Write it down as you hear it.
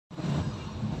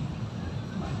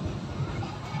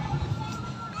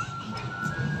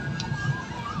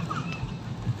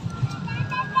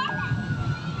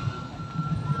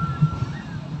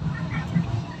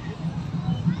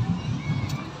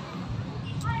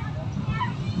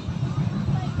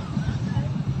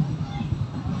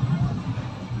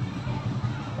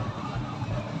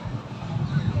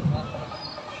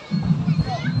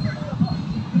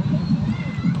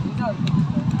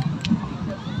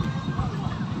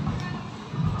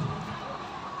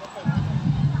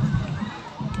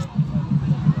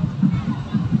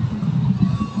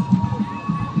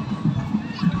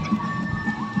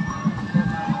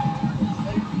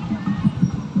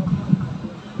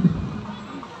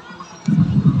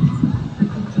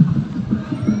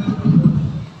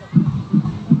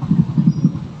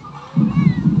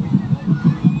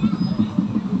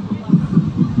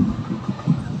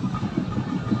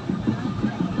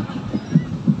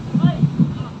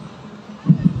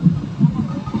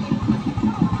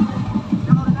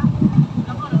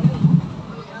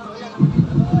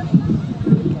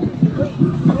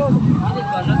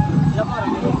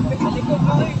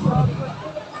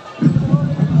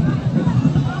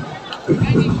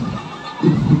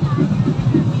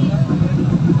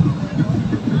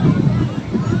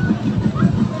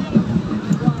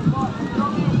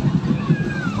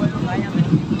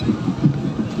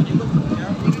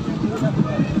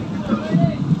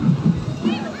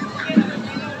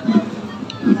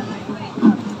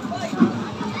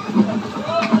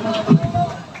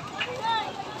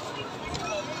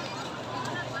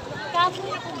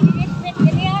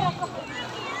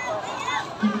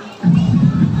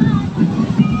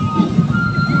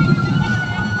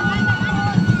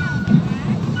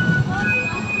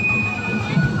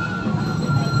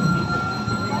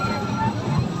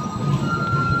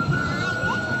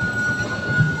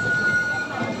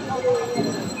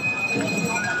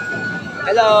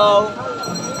Hello!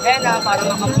 Ayan na, para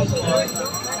makapuso.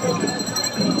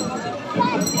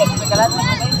 Nagalat na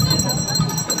kami.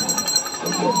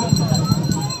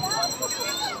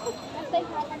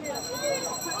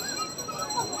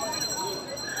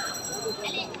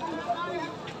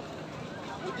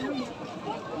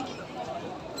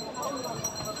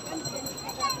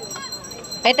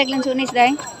 Ay, taglang sunis,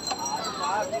 day.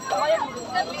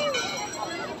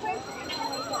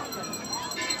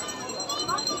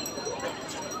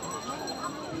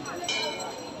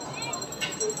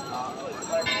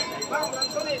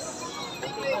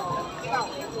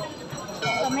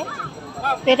 Kami?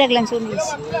 Ay, taglang sunis.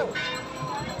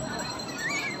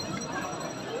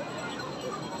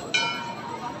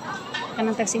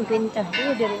 Kanang tag 50.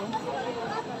 Dere.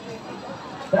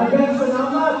 Daghang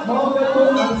salamat mga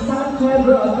katulong ang San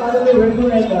Pedro Academy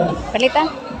Regulators. Palitan.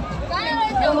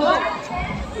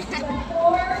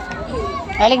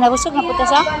 Aling nabusog na putas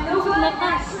ha?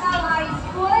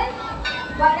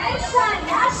 Valencia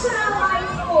National High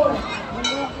School.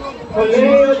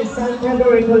 Colegio de San Pedro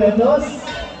Regulators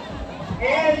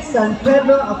and San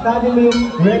Pedro Academy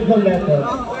Regulators.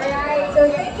 Alright, so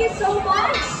thank you so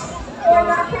much for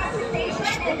that presentation,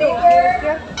 and they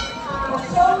were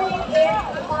showing it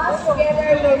us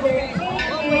together with their team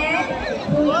and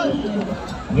Louis.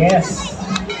 Yes.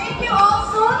 Thank you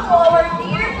also to our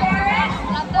dear parents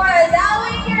for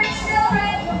allowing your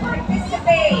children to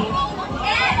participate.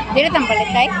 And Dili tang palit,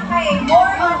 tay?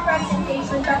 more on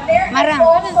presentation, but there is Marang.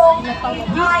 also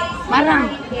nice Marang.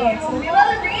 here. So we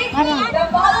will read Marang. the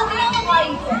following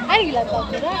prizes. Ay, lataw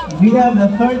dira. We have the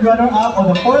third runner-up on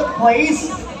the fourth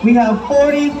place. We have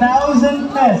 40,000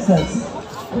 pesos.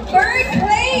 Third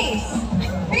place,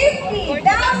 50,000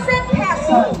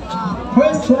 pesos.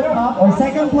 First runner-up or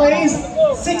second place,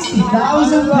 60,000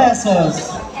 pesos.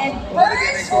 And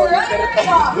first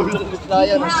runner-up, we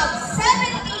have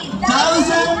 70,000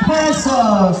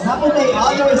 pesos. Tapos may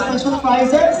other special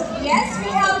prizes, Yes,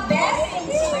 we have best in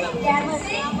street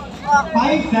dancing,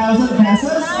 5,000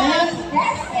 pesos and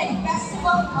best in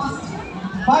festival costume.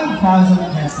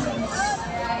 5,000 pesos.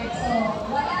 Alright, so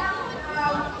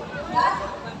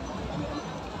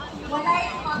wala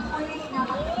yung pag-ulit na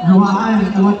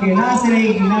Luhaan, tawag kayo na sila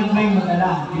yung ginagmay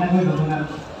madala. Ginagmay madala.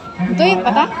 Ito yung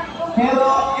pata? Pero,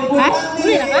 importante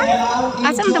Tuloy na ka? ang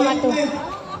Asam naman to?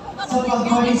 sa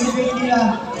pag-participate nila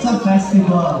sa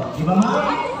festival. Di ba, ma'am?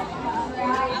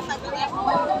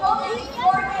 But the most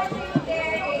important thing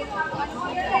there is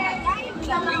pag-ulit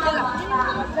sa mga bata.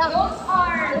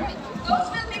 Those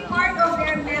will be part of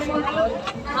their memory.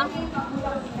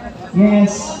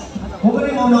 Yes. Kung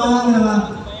rin mo naman na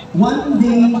one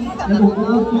day,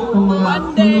 nag-uupo ng mga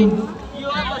tulog.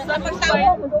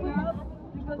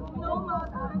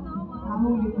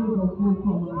 Among likod o puso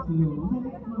mga tulog.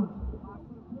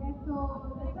 So,